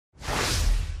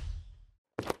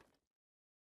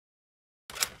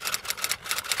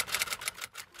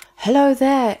Hello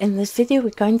there! In this video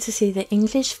we're going to see the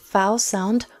English vowel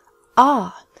sound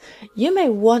R. You may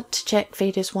want to check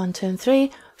videos 1, 2 and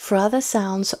 3 for other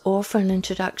sounds or for an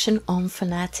introduction on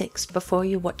phonetics before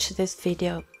you watch this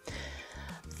video.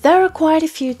 There are quite a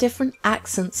few different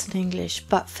accents in English,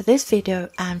 but for this video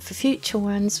and for future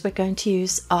ones we're going to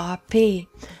use RP.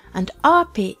 And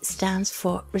RP stands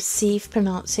for Received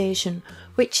Pronunciation,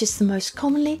 which is the most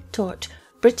commonly taught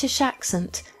British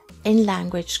accent in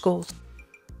language schools.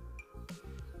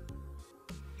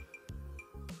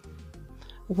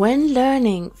 When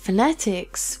learning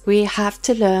phonetics, we have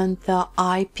to learn the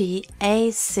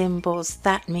IPA symbols.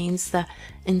 That means the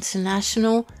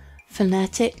International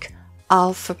Phonetic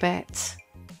Alphabet.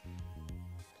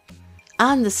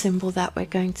 And the symbol that we're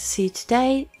going to see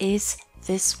today is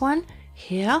this one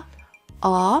here,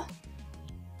 R.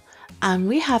 And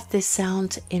we have this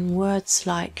sound in words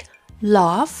like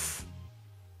laugh,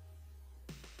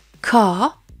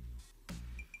 car,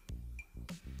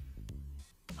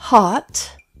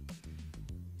 heart,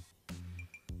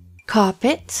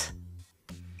 carpet,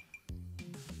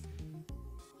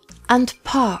 and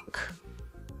park.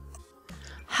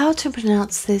 How to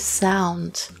pronounce this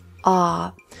sound,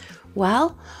 R?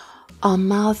 Well, our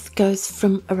mouth goes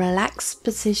from a relaxed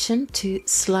position to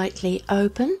slightly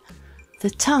open, the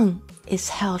tongue is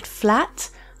held flat,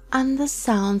 and the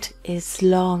sound is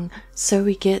long, so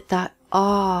we get that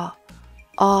R,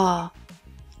 R,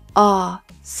 R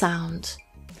sound.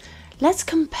 Let's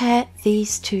compare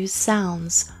these two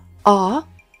sounds, R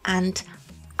and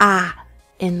A,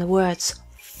 in the words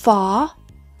far,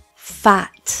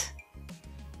 fat,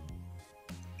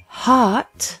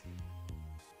 heart,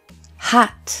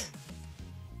 hat,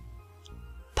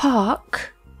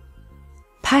 park,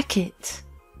 packet,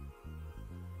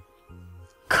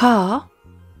 car,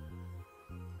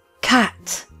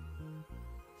 cat.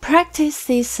 Practice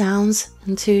these sounds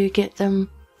until you get them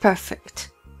perfect.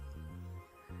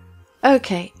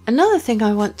 Okay, another thing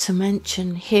I want to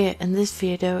mention here in this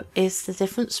video is the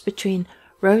difference between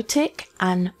rhotic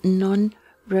and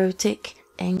non-rhotic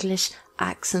English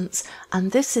accents,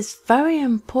 and this is very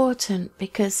important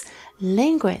because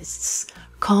linguists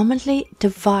commonly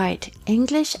divide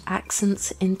English accents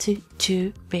into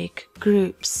two big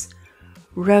groups: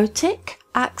 rhotic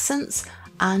accents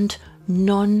and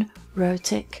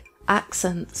non-rhotic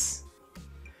accents.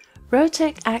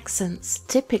 Rhotic accents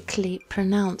typically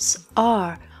pronounce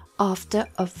R after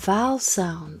a vowel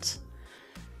sound.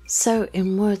 So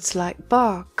in words like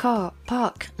bar, car,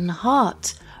 park and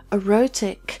heart, a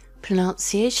rhotic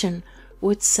pronunciation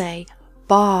would say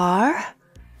bar,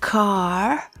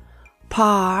 car,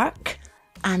 park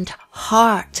and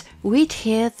heart. We'd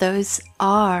hear those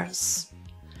R's.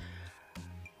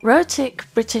 Rhotic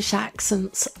British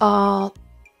accents are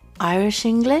Irish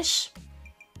English,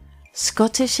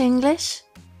 Scottish English,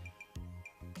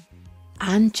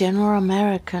 and General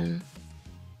American,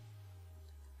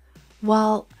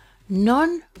 while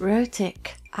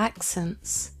non-rhotic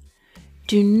accents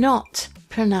do not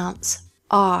pronounce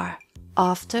R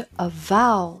after a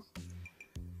vowel.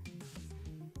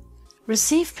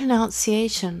 Received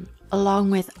pronunciation,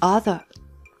 along with other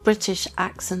British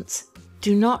accents,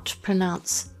 do not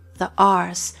pronounce the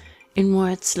R's in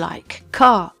words like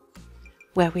car,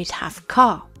 where we'd have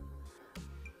car.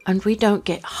 And we don't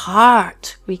get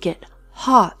heart, we get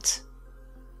heart.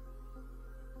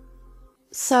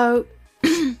 So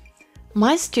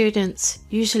my students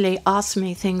usually ask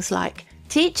me things like,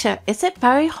 "Teacher, is it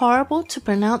very horrible to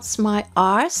pronounce my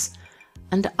R's?"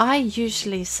 And I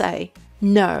usually say,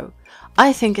 "No,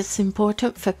 I think it's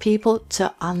important for people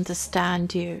to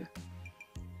understand you."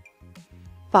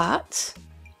 But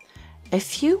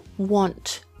if you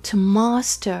want to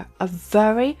master a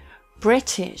very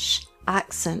British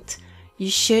accent, you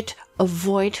should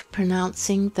avoid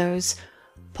pronouncing those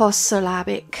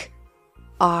postsyllabic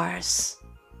R's.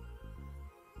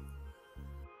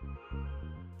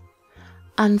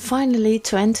 And finally,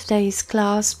 to end today's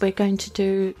class, we're going to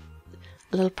do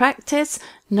a little practice.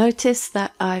 Notice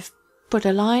that I've put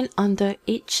a line under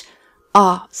each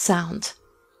R sound.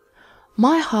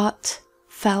 My heart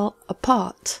fell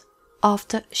apart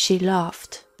after she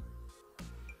laughed.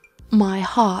 My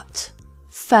heart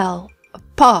fell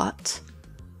apart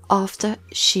after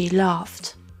she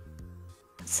laughed.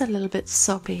 It's a little bit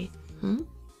soppy.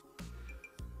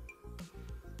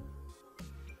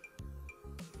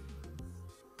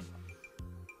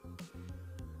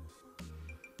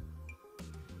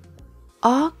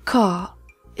 Our car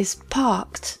is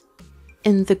parked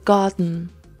in the garden.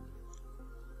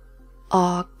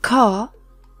 Our car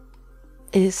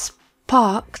is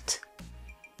parked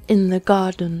in the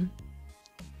garden.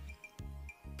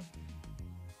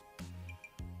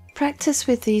 practice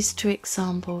with these 2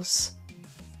 examples.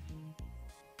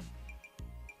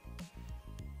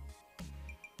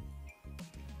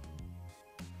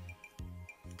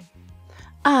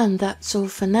 And that's all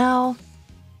for now.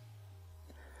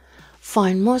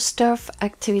 Find more stuff,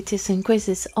 activities and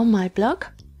quizzes on my blog,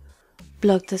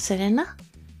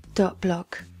 blogdeserena.blog.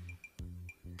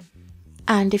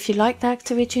 And if you liked the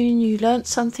activity and you learnt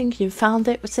something, you found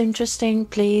it was interesting,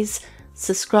 please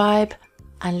subscribe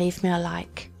and leave me a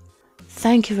like.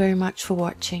 Thank you very much for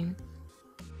watching.